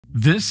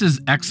This is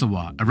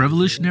Exowatt, a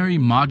revolutionary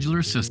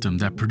modular system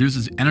that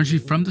produces energy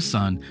from the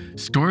sun,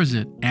 stores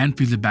it, and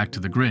feeds it back to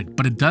the grid.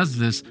 But it does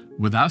this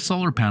without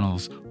solar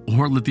panels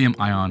or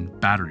lithium-ion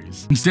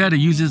batteries. Instead, it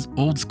uses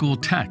old-school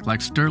tech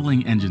like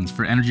Stirling engines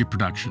for energy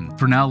production,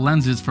 Fresnel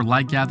lenses for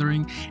light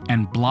gathering,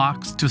 and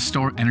blocks to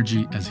store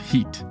energy as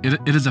heat.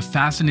 It is a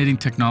fascinating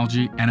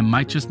technology, and it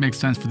might just make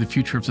sense for the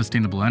future of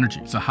sustainable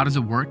energy. So how does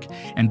it work,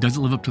 and does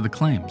it live up to the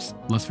claims?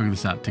 Let's figure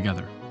this out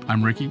together.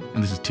 I'm Ricky,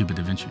 and this is 2-Bit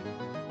Vinci.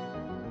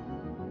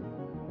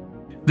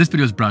 This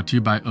video is brought to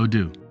you by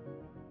Odoo.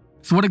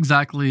 So what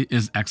exactly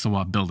is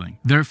Exowatt building?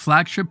 Their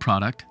flagship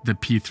product, the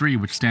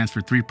P3, which stands for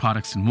 3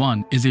 products in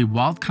 1, is a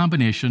wild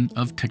combination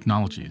of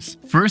technologies.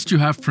 First, you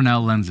have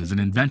Fresnel lenses, an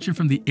invention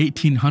from the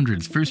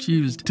 1800s, first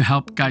used to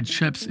help guide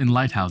ships in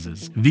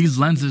lighthouses. These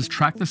lenses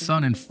track the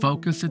sun and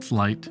focus its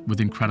light with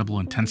incredible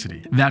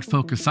intensity. That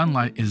focused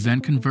sunlight is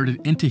then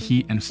converted into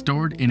heat and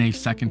stored in a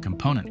second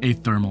component, a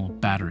thermal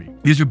battery.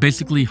 These are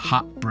basically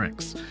hot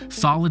bricks,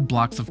 solid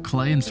blocks of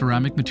clay and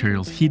ceramic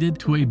materials heated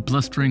to a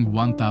blistering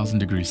 1000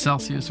 degrees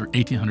Celsius or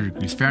 1800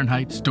 degrees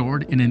Fahrenheit,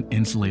 stored in an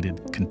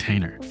insulated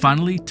container.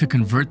 Finally, to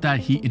convert that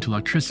heat into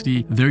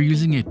electricity, they're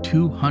using a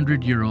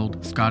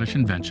 200-year-old Scottish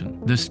invention,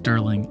 the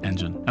Stirling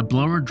engine. A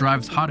blower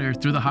drives hot air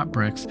through the hot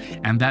bricks,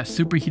 and that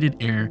superheated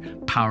air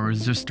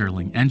powers the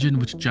Stirling engine,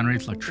 which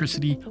generates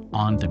electricity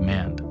on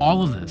demand.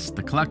 All of this,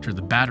 the collector,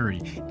 the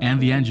battery,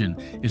 and the engine,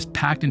 is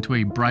packed into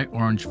a bright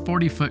orange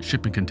 40-foot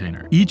shipping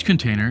container. Each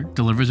container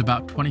delivers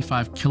about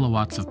 25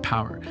 kilowatts of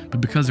power, but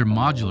because they're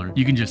modular,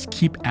 you can just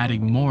keep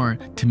adding more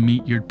to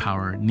meet your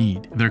power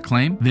need. Their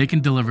claim? They can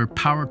deliver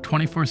power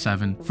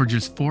 24/7 for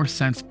just 4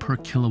 cents per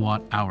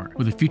kilowatt hour,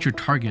 with a future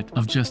target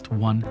of just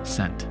 1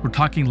 cent. We're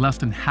talking less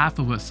than half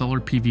of what solar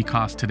PV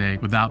costs today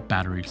without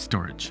battery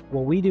storage.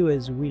 What we do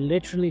is we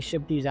literally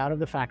ship these out of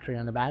the factory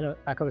on the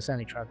back of a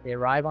semi-truck. They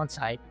arrive on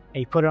site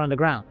and you put it on the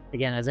ground.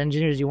 Again, as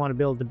engineers, you want to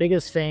build the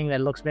biggest thing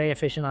that looks very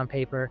efficient on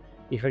paper.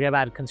 You forget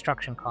about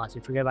construction costs.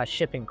 You forget about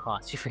shipping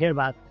costs. You forget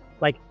about,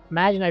 like,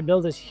 imagine I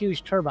build this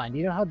huge turbine. Do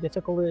you know how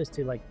difficult it is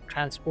to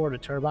transport a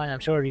turbine? I'm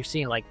sure you've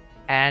seen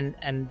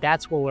and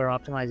that's what we're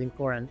optimizing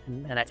for. And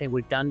I think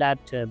we've done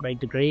that to a great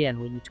degree, and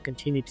we need to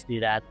continue to do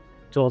that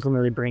to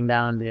ultimately bring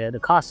down the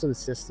cost of the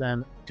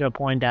system to a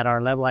point that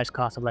our levelized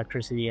cost of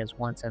electricity is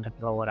 1 cent per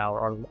kilowatt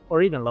hour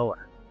or even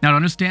lower. Now, to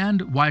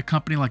understand why a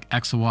company like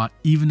Exowatt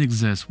even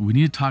exists, we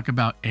need to talk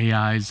about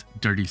AI's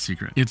dirty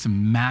secret: its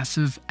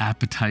massive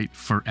appetite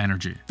for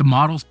energy. The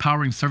models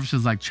powering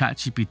services like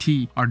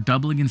ChatGPT are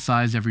doubling in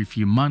size every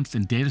few months,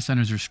 and data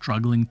centers are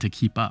struggling to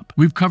keep up.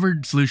 We've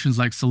covered solutions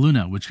like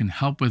Soluna, which can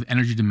help with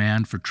energy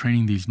demand for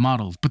training these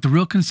models, but the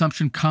real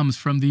consumption comes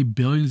from the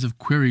billions of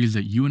queries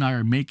that you and I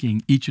are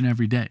making each and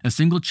every day. A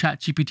single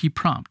ChatGPT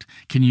prompt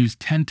can use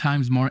 10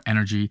 times more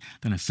energy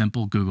than a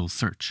simple Google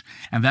search,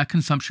 and that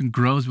consumption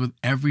grows with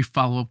every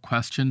follow-up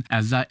question,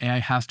 as that AI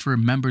has to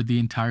remember the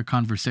entire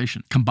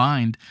conversation.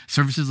 Combined,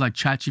 services like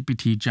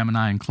ChatGPT,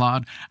 Gemini, and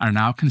Claude are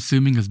now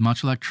consuming as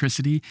much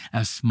electricity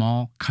as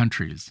small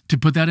countries. To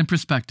put that in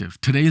perspective,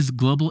 today's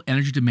global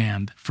energy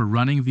demand for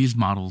running these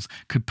models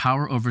could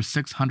power over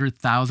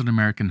 600,000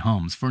 American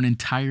homes for an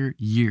entire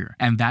year.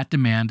 And that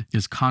demand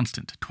is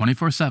constant,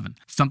 24/7,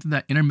 something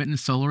that intermittent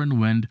solar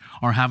and wind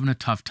are having a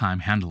tough time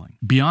handling.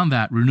 Beyond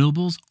that,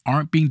 renewables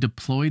aren't being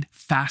deployed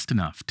fast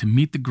enough to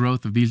meet the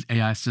growth of these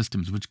AI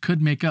systems, which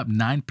could make up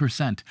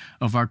 9%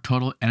 of our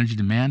total energy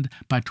demand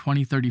by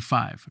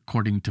 2035,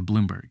 according to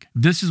Bloomberg.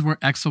 This is where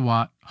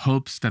Exowatt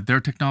hopes that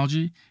their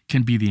technology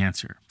can be the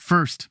answer.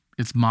 First,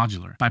 it's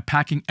modular. By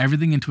packing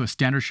everything into a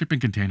standard shipping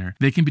container,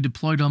 they can be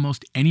deployed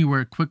almost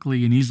anywhere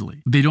quickly and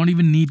easily. They don't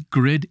even need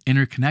grid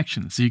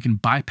interconnection, so you can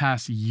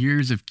bypass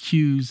years of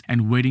queues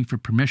and waiting for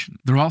permission.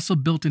 They're also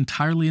built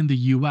entirely in the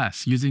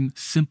US using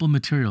simple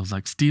materials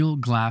like steel,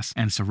 glass,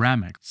 and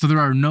ceramic, so there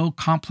are no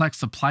complex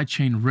supply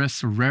chain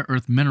risks or rare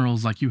earth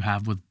minerals like you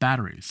have with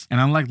batteries. And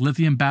unlike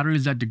lithium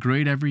batteries that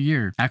degrade every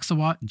year,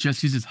 Exowatt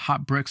just uses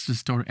hot bricks to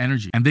store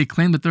energy, and they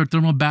claim that their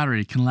thermal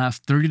battery can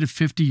last 30 to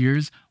 50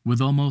 years with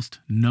almost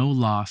no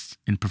loss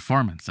in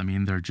performance. I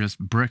mean, they're just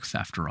bricks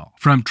after all.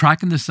 From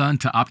tracking the sun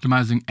to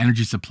optimizing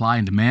energy supply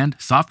and demand,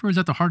 software is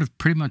at the heart of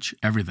pretty much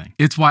everything.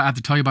 It's why I have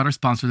to tell you about our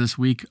sponsor this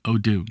week,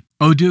 Odoo.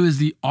 Odoo is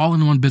the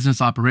all-in-one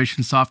business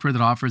operations software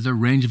that offers a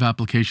range of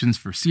applications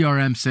for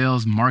CRM,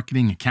 sales,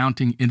 marketing,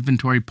 accounting,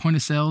 inventory, point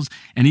of sales,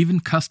 and even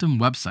custom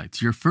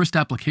websites. Your first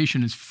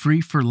application is free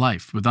for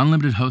life with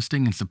unlimited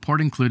hosting and support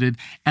included,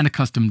 and a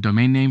custom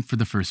domain name for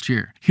the first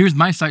year. Here's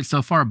my site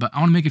so far, but I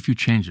want to make a few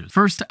changes.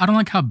 First, I don't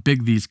like how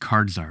big these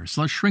cards are,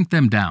 so let's shrink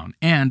them down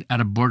and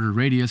add a border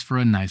radius for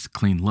a nice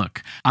clean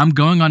look. I'm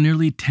going on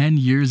nearly 10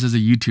 years as a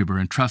YouTuber,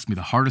 and trust me,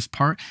 the hardest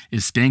part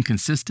is staying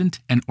consistent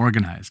and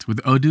organized. With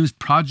Odoo's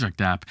project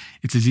app,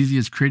 it's as easy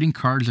as creating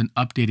cards and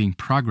updating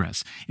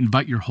progress.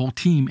 Invite your whole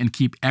team and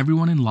keep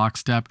everyone in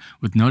lockstep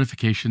with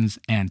notifications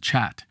and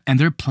chat. And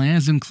their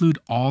plans include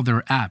all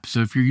their apps, so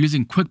if you're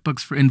using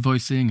QuickBooks for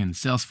invoicing and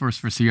Salesforce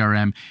for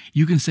CRM,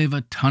 you can save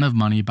a ton of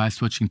money by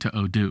switching to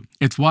Odoo.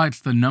 It's why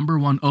it's the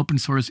 #1 open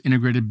source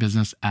integrated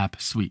business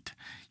app suite.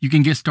 You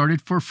can get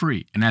started for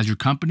free, and as your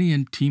company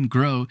and team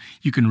grow,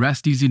 you can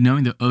rest easy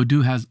knowing that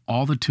Odoo has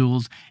all the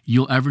tools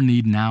you'll ever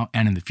need now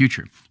and in the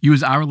future.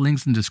 Use our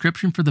links in the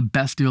description for the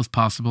best deals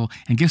possible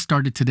and get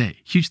started today.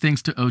 Huge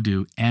thanks to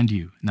Odoo and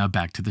you. Now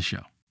back to the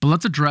show. But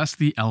let's address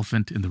the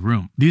elephant in the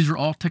room. These are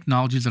all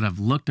technologies that have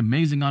looked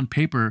amazing on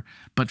paper,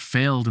 but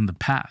failed in the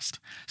past.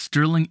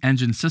 Stirling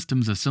Engine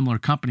Systems, a similar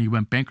company,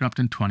 went bankrupt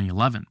in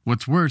 2011.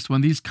 What's worse,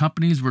 when these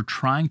companies were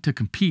trying to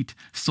compete,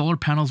 solar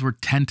panels were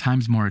 10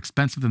 times more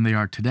expensive than they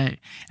are today,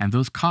 and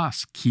those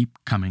costs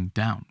keep coming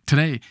down.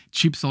 Today,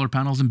 cheap solar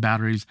panels and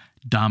batteries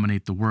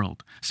dominate the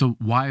world. So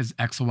why is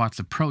Exowatt's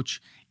approach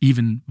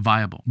even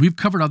viable? We've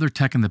covered other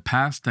tech in the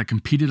past that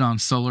competed on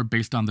solar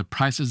based on the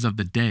prices of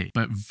the day,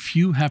 but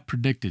few have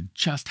predicted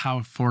just how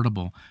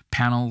affordable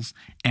panels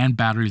and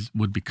batteries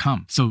would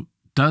become. So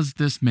does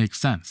this make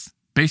sense?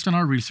 Based on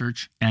our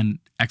research and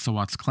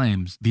Exowatt's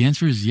claims, the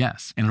answer is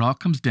yes, and it all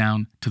comes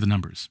down to the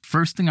numbers.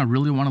 First thing I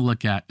really want to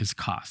look at is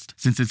cost,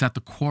 since it's at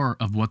the core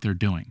of what they're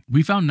doing.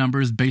 We found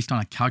numbers based on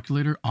a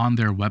calculator on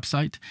their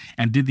website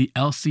and did the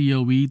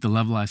LCOE, the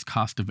levelized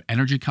cost of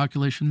energy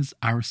calculations,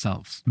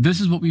 ourselves. This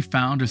is what we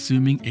found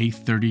assuming a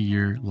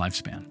 30-year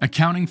lifespan.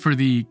 Accounting for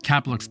the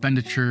capital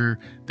expenditure,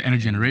 the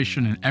energy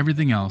generation, and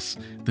everything else,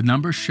 the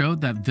numbers showed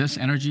that this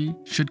energy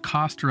should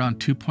cost around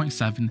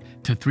 2.7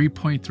 to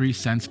 3.3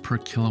 cents per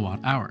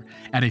kilowatt hour.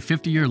 At a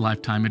 50-year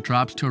lifetime, it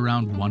drops to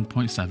around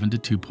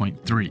 1.7 to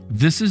 2.3.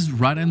 This is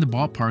right in the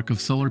ballpark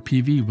of solar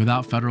PV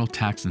without federal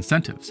tax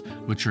incentives,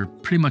 which are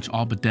pretty much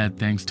all but dead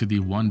thanks to the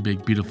One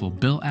Big Beautiful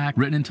Bill Act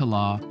written into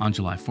law on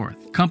July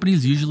 4th.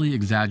 Companies usually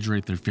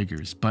exaggerate their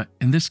figures, but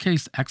in this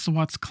case,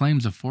 Exowatt's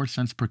claims of 4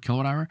 cents per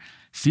kilowatt hour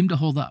seem to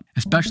hold up,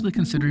 especially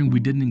considering we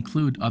didn't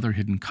include other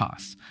hidden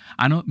costs.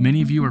 I know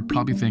many of you are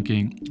probably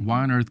thinking,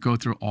 why on earth go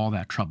through all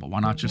that trouble? Why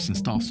not just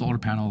install solar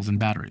panels and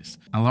batteries?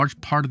 A large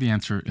part of the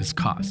answer is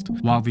cost.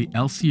 While the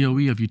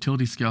LCOE of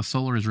utility scale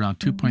solar is around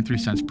 2.3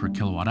 cents per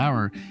kilowatt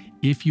hour,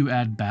 if you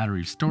add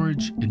battery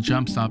storage, it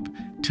jumps up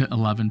to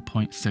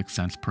 11.6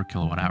 cents per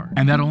kilowatt hour.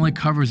 And that only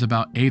covers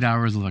about 8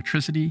 hours of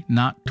electricity,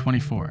 not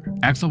 24.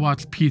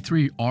 Exowatt's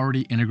P3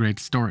 already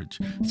integrates storage,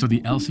 so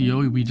the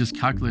LCOE we just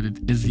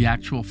calculated is the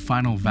actual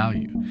final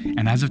value.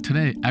 And as of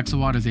today,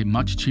 Exowatt is a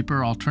much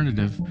cheaper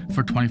alternative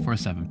for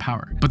 24/7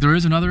 power. But there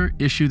is another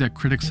issue that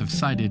critics have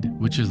cited,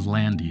 which is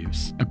land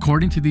use.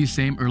 According to these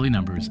same early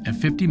numbers, a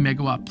 50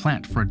 megawatt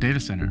plant for a data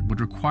center would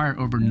require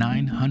over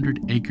 900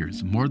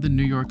 acres, more than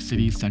New York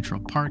City's Central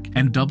Park,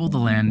 and double the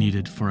land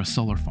needed for a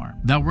solar farm.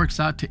 That works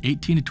out to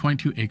 18 to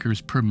 22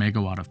 acres per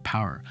megawatt of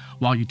power,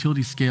 while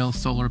utility scale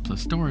solar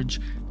plus storage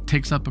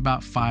takes up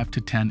about 5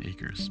 to 10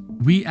 acres.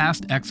 We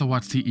asked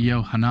Exowatt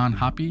CEO Hanan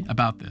Hapi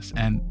about this,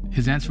 and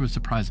his answer was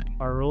surprising.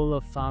 Our rule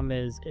of thumb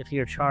is if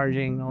you're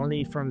charging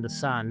only from the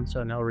sun,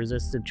 so no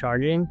resisted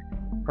charging,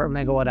 per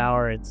megawatt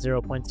hour, it's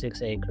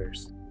 0.6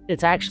 acres.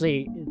 It's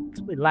actually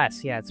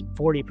less, it's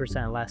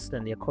 40% less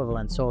than the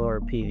equivalent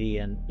solar PV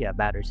and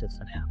battery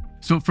system now.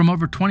 So from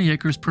over 20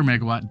 acres per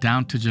megawatt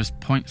down to just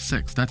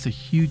 0.6, that's a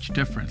huge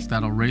difference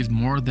that'll raise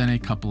more than a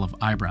couple of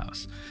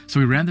eyebrows. So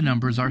we ran the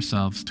numbers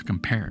ourselves to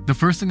compare. The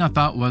first thing I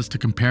thought was to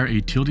compare a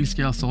utility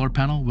scale solar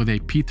panel with a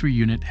P3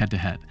 unit head to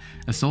head.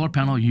 A solar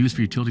panel used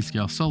for utility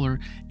scale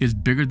solar is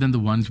bigger than the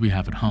ones we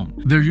have at home.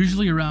 They're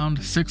usually around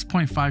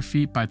 6.5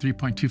 feet by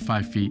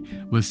 3.25 feet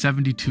with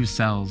 72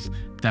 cells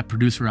that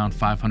produce around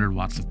 500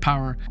 watts of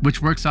power, which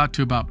works out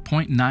to about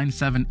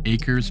 0.97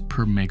 acres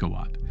per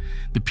megawatt.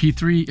 The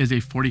P3 is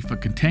a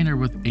 40-foot container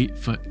with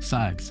 8-foot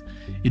sides.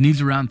 It needs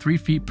around 3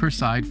 feet per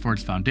side for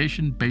its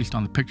foundation based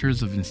on the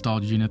pictures of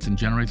installed units and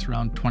generates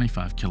around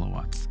 25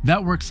 kilowatts.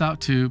 That works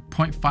out to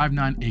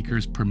 0.59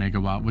 acres per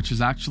megawatt, which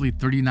is actually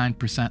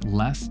 39%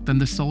 less than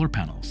the solar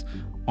panels.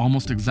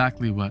 Almost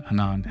exactly what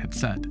Hanan had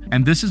said.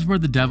 And this is where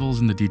the devil's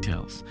in the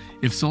details.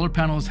 If solar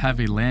panels have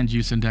a land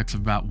use index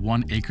of about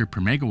 1 acre per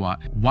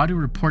megawatt, why do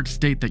reports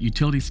state that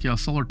utility scale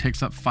solar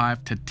takes up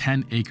 5 to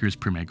 10 acres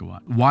per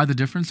megawatt? Why the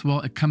difference? Well,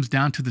 it comes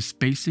down to the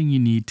spacing you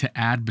need to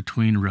add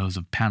between rows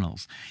of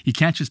panels. You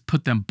can't just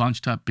put them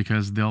bunched up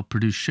because they'll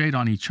produce shade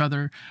on each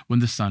other when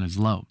the sun is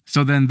low.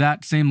 So then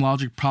that same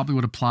logic probably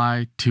would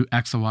apply to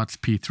Exowatt's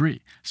P3.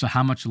 So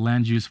how much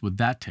land use would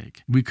that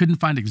take? We couldn't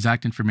find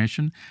exact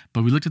information,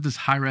 but we looked at this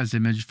high-res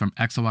image from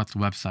Exowatt's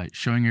website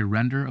showing a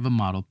render of a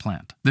model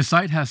plant. The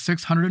site has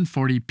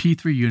 640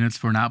 P3 units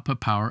for an output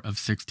power of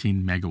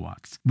 16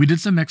 megawatts. We did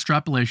some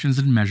extrapolations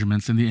and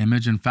measurements in the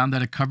image and found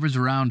that it covers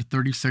around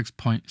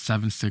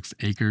 36.76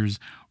 acres,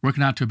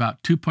 working out to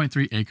about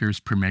 2.3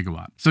 acres per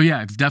megawatt. So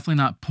yeah, it's definitely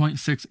not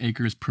 0.6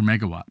 acres per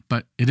megawatt,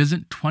 but it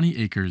isn't 20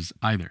 acres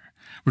either.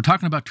 We're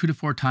talking about 2 to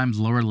 4 times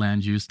lower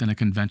land use than a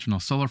conventional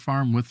solar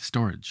farm with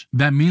storage.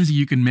 That means that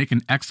you can make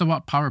an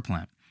Exowatt power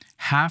plant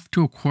half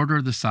to a quarter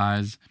of the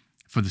size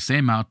for the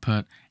same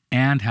output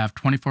and have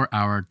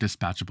 24-hour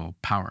dispatchable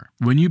power.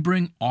 When you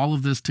bring all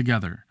of this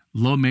together,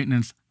 low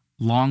maintenance,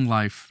 long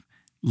life,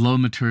 low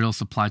material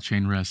supply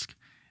chain risk,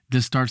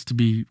 this starts to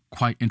be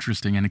quite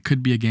interesting and it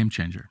could be a game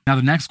changer. Now,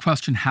 the next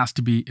question has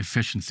to be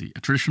efficiency.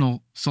 A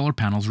traditional solar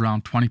panel is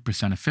around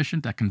 20%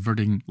 efficient at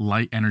converting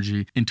light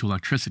energy into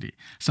electricity.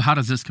 So how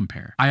does this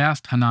compare? I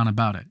asked Hanan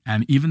about it,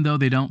 and even though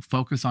they don't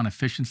focus on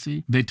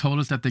efficiency, they told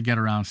us that they get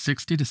around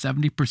 60 to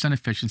 70%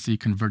 efficiency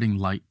converting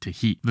light to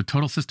heat, with a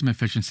total system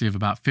efficiency of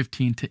about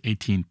 15 to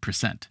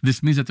 18%.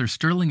 This means that their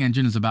Stirling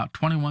engine is about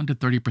 21 to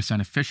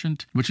 30%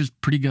 efficient, which is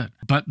pretty good.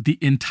 But the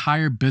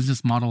entire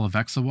business model of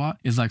Exowatt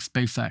is like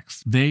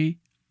SpaceX. They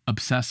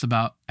obsess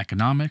about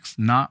economics,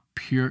 not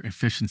pure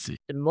efficiency.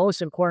 The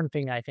most important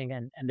thing, I think,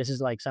 and this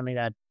is like something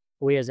that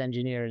we as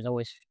engineers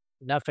always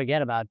not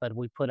forget about, but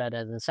we put it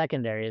as a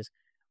secondary, is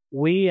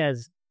we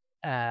as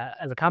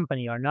a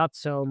company are not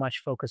so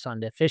much focused on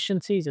the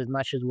efficiencies as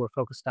much as we're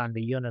focused on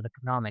the unit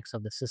economics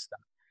of the system.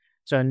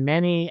 So in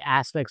many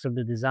aspects of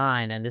the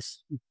design, and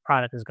this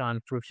product has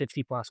gone through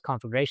 50 plus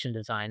configuration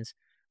designs,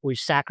 we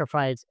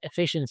sacrifice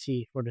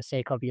efficiency for the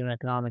sake of unit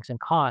economics and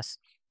costs,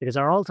 because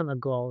our ultimate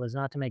goal is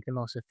not to make the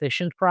most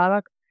efficient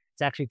product.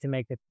 It's actually to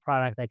make the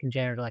product that can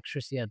generate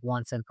electricity at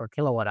 1 cent per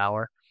kilowatt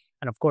hour.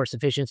 And of course,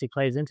 efficiency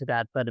plays into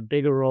that, but a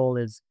bigger role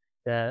is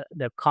the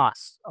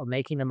costs of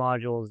making the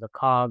modules, the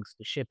COGS,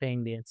 the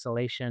shipping, the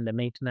installation, the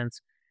maintenance.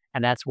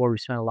 And that's where we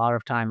spend a lot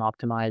of time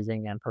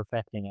optimizing and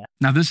perfecting it.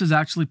 Now, this is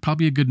actually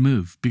probably a good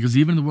move, because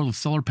even in the world of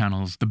solar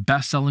panels, the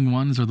best-selling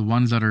ones are the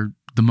ones that are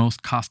the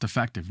most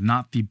cost-effective,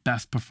 not the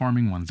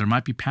best-performing ones. There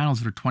might be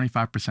panels that are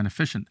 25%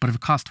 efficient, but if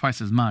it costs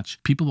twice as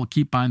much, people will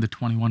keep buying the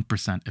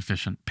 21%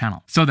 efficient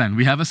panel. So then,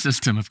 we have a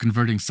system of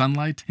converting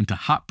sunlight into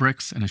hot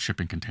bricks in a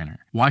shipping container.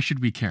 Why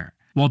should we care?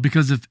 Well,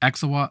 because if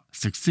Exowatt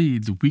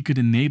succeeds, we could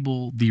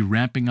enable the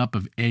ramping up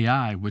of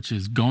AI, which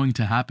is going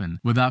to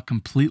happen, without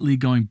completely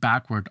going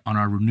backward on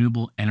our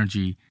renewable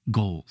energy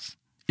goals.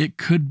 It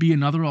could be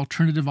another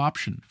alternative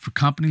option for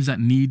companies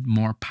that need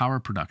more power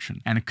production,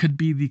 and it could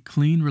be the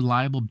clean,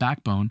 reliable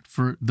backbone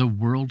for the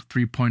World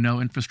 3.0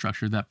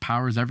 infrastructure that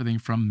powers everything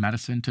from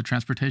medicine to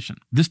transportation.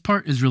 This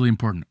part is really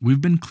important.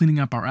 We've been cleaning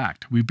up our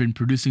act. We've been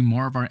producing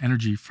more of our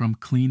energy from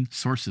clean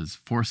sources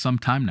for some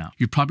time now.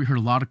 You've probably heard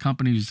a lot of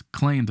companies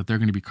claim that they're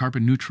going to be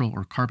carbon neutral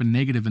or carbon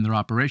negative in their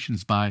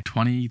operations by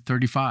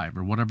 2035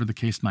 or whatever the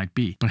case might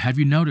be. But have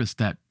you noticed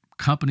that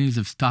companies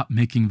have stopped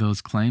making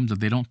those claims, that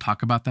they don't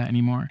talk about that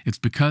anymore? It's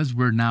because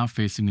we're now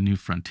facing a new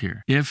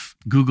frontier. If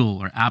Google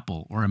or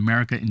Apple or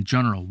America in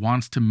general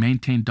wants to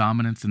maintain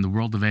dominance in the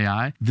world of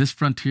AI, this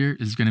frontier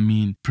is going to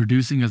mean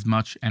producing as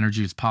much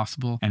energy as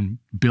possible and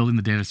building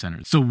the data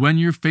centers. So when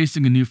you're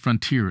facing a new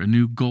frontier, a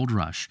new gold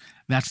rush,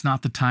 that's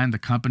not the time the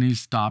companies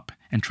stop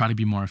and try to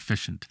be more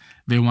efficient.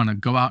 They want to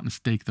go out and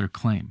stake their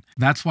claim.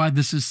 That's why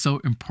this is so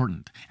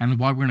important, and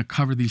why we're going to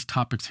cover these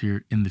topics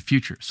here in the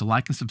future. So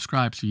like and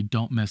subscribe so you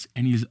don't miss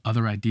any of these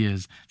other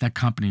ideas that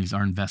companies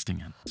are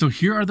investing in. So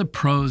here are the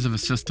pros of a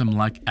system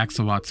like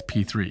Exowatt's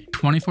P3.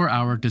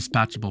 24-hour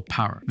dispatchable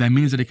power. That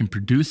means that it can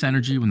produce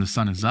energy when the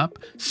sun is up,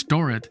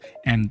 store it,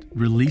 and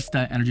release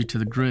that energy to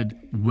the grid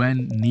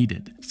when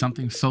needed.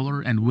 Something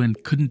solar and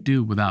wind couldn't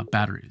do without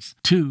batteries.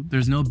 2,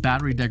 there's no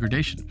battery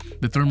degradation.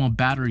 The thermal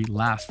battery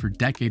lasts for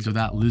decades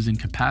without losing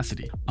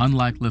capacity,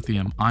 unlike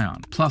lithium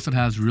ion. Plus, it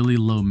has really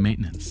low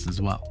maintenance as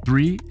well.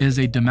 3 is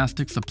a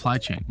domestic supply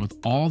chain. With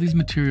all these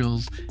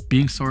materials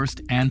being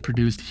sourced and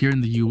produced here in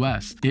the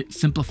US, it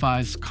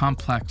simplifies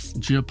complex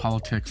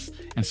geopolitics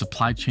and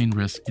supply chain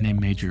risks in a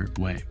major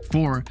way.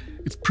 4,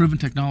 it's proven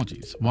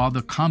technologies. While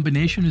the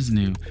combination is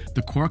new,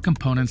 the core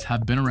components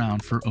have been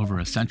around for over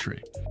a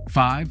century.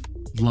 5,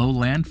 low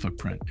land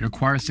footprint. It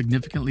requires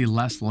significantly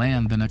less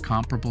land than a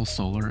comparable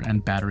solar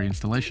and battery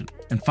installation.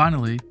 And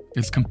finally,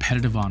 it's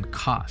competitive on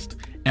cost.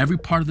 Every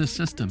part of this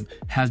system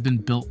has been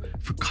built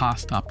for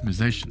cost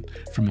optimization.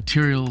 For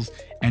materials,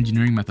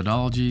 engineering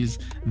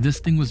methodologies, this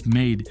thing was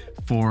made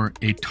for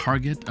a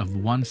target of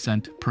 1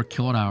 cent per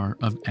kilowatt hour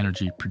of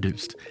energy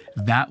produced.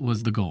 That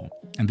was the goal,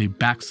 and they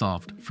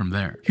back-solved from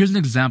there. Here's an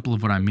example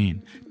of what I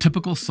mean.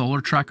 Typical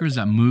solar trackers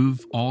that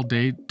move all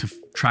day to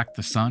track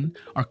the sun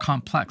are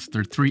complex.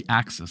 They're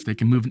 3-axis. They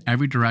can move in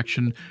every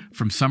direction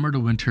from summer to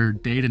winter,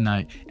 day to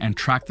night, and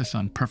track the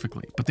sun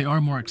perfectly, but they are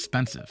more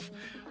expensive.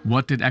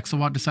 What did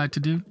Exowatt decide to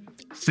do?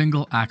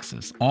 Single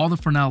axis. All the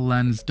Fresnel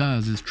lens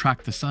does is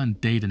track the sun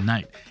day to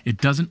night. It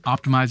doesn't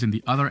optimize in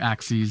the other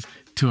axes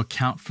to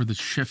account for the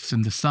shifts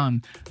in the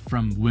sun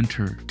from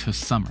winter to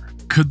summer.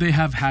 Could they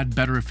have had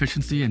better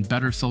efficiency and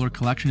better solar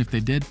collection if they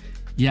did?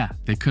 Yeah,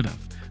 they could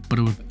have, but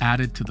it would have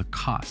added to the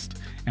cost.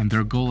 And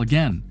their goal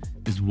again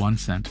is 1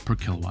 cent per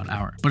kilowatt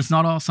hour. But it's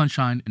not all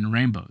sunshine and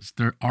rainbows.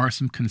 There are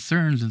some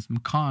concerns and some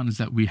cons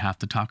that we have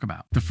to talk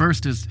about. The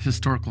first is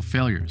historical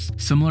failures.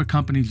 Similar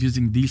companies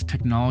using these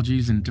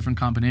technologies in different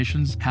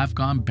combinations have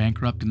gone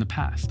bankrupt in the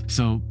past,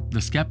 so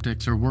the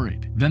skeptics are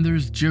worried. Then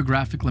there's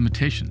geographic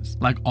limitations.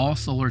 Like all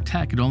solar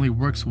tech, it only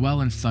works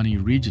well in sunny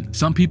regions.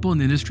 Some people in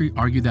the industry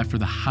argue that for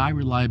the high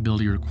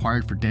reliability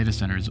required for data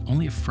centers,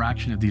 only a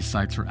fraction of these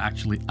sites are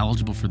actually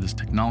eligible for this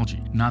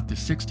technology, not the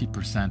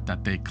 60%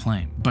 that they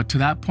claim. But to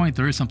that point,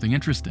 there is something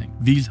interesting.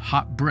 These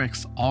hot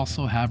bricks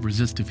also have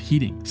resistive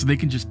heating, so they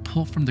can just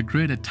pull from the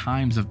grid at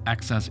times of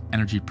excess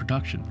energy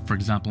production. For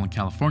example, in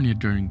California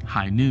during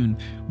high noon,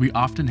 we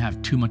often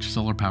have too much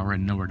solar power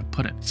and nowhere to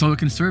put it. So it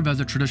can serve as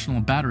a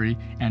traditional battery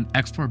and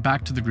export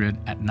back to the grid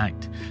at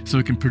night. So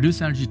it can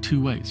produce energy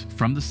two ways,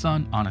 from the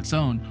sun on its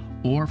own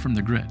or from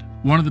the grid.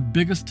 One of the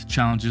biggest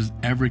challenges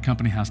every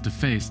company has to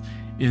face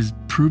is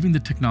proving the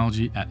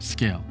technology at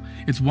scale.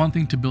 It's one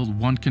thing to build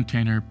one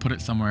container, put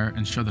it somewhere,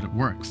 and show that it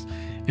works.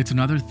 It's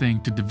another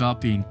thing to develop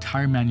the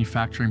entire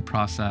manufacturing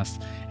process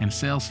and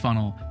sales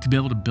funnel to be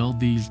able to build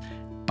these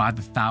by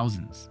the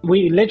thousands.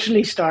 We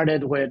literally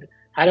started with,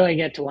 how do I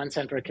get to 1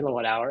 cent per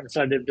kilowatt hour, and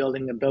started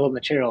building a bill of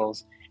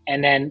materials,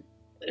 and then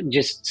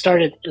just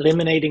started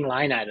eliminating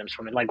line items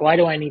from it. Like, why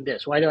do I need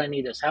this? Why do I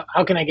need this?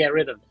 How can I get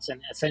rid of this?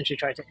 And essentially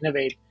try to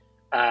innovate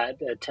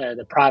to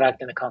the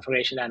product and the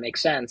configuration that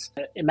makes sense.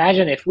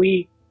 Imagine if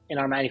we, in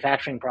our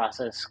manufacturing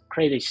process,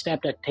 create a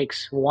step that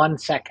takes 1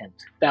 second.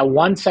 That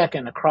 1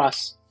 second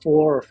across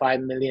 4 or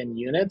 5 million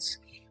units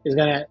is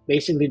going to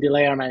basically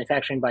delay our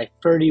manufacturing by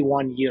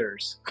 31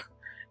 years.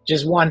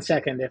 Just 1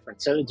 second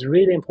difference. So it's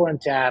really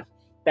important to have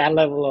that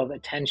level of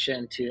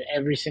attention to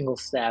every single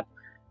step,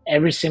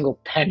 every single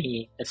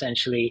penny,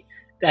 essentially,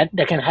 that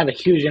can have a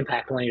huge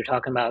impact when you're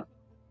talking about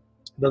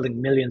building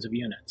millions of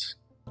units.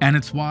 And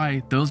it's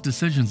why those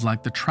decisions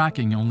like the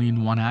tracking only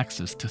in one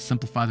axis to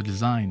simplify the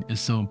design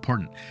is so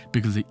important,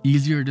 because the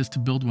easier it is to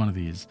build one of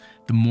these,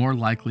 the more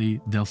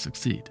likely they'll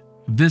succeed.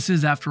 This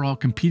is, after all,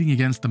 competing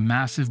against the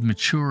massive,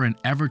 mature, and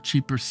ever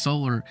cheaper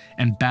solar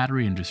and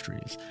battery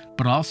industries,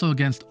 but also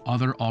against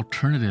other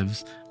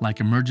alternatives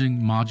like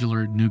emerging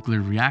modular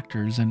nuclear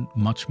reactors and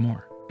much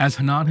more. As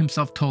Hanan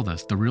himself told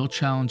us, the real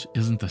challenge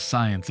isn't the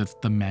science, it's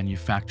the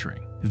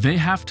manufacturing. They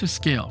have to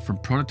scale from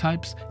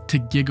prototypes to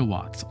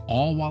gigawatts,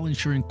 all while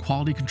ensuring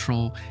quality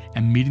control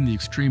and meeting the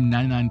extreme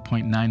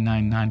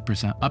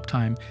 99.999%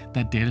 uptime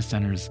that data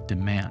centers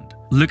demand.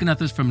 Looking at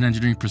this from an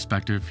engineering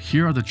perspective,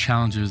 here are the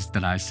challenges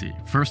that I see.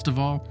 First of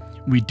all,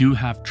 we do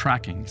have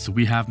tracking, so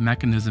we have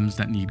mechanisms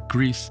that need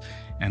grease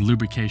and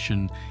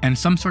lubrication and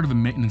some sort of a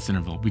maintenance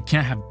interval. We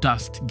can't have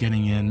dust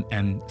getting in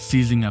and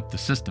seizing up the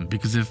system,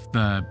 because if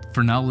the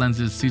Fresnel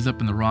lenses seize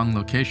up in the wrong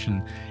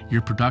location,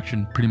 your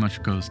production pretty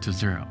much goes to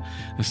zero.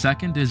 The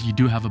second is you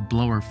do have a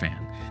blower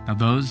fan. Now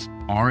those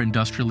are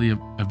industrially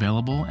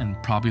available and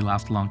probably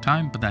last a long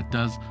time, but that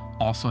does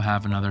also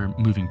have another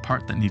moving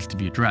part that needs to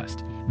be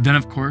addressed. Then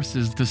of course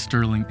is the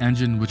Stirling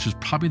engine, which is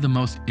probably the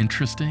most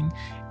interesting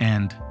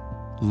and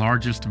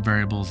largest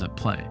variables at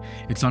play.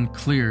 It's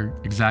unclear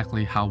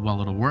exactly how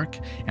well it'll work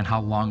and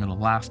how long it'll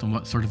last and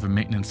what sort of a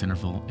maintenance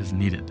interval is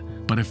needed.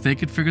 But if they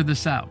could figure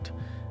this out,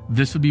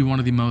 this would be one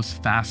of the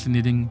most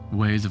fascinating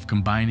ways of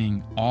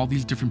combining all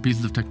these different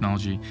pieces of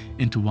technology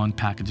into one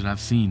package that I've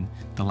seen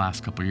the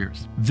last couple of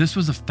years. This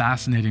was a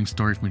fascinating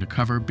story for me to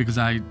cover because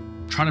I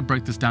try to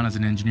break this down as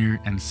an engineer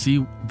and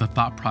see the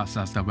thought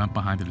process that went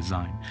behind the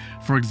design.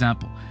 For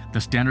example, the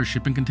standard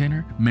shipping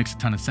container makes a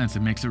ton of sense.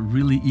 It makes it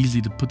really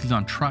easy to put these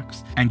on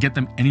trucks and get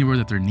them anywhere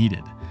that they're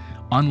needed.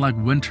 Unlike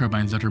wind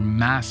turbines that are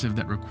massive,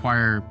 that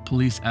require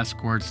police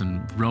escorts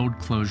and road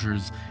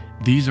closures,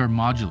 these are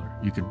modular.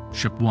 You could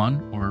ship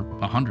 1 or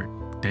 100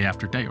 day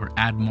after day, or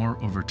add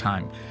more over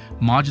time.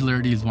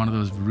 Modularity is one of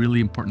those really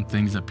important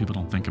things that people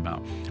don't think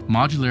about.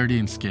 Modularity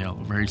and scale,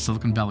 very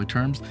Silicon Valley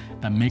terms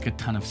that make a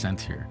ton of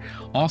sense here.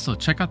 Also,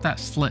 check out that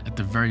slit at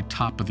the very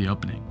top of the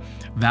opening.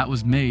 That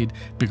was made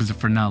because the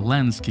Fresnel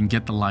lens can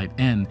get the light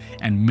in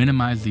and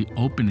minimize the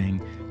opening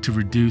to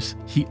reduce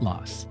heat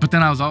loss. But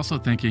then I was also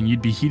thinking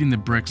you'd be heating the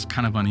bricks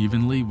kind of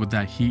unevenly with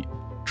that heat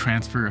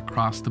transfer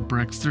across the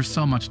bricks. There's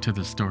so much to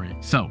this story.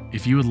 So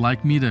if you would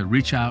like me to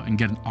reach out and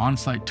get an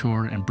on-site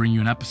tour and bring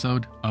you an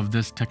episode of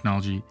this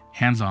technology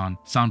hands-on,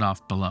 sound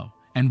off below.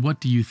 And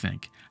what do you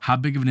think? How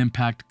big of an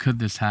impact could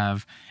this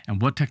have?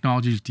 And what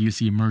technologies do you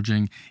see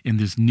emerging in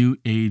this new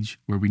age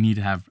where we need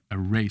to have a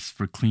race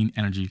for clean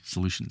energy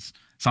solutions?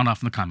 Sound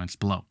off in the comments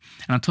below.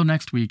 And until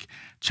next week,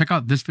 check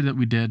out this video that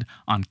we did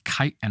on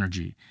kite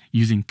energy,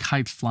 using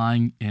kites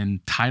flying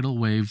in tidal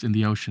waves in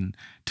the ocean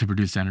to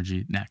produce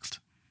energy next.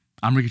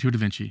 I'm Ricky Da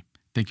Vinci.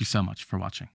 Thank you so much for watching.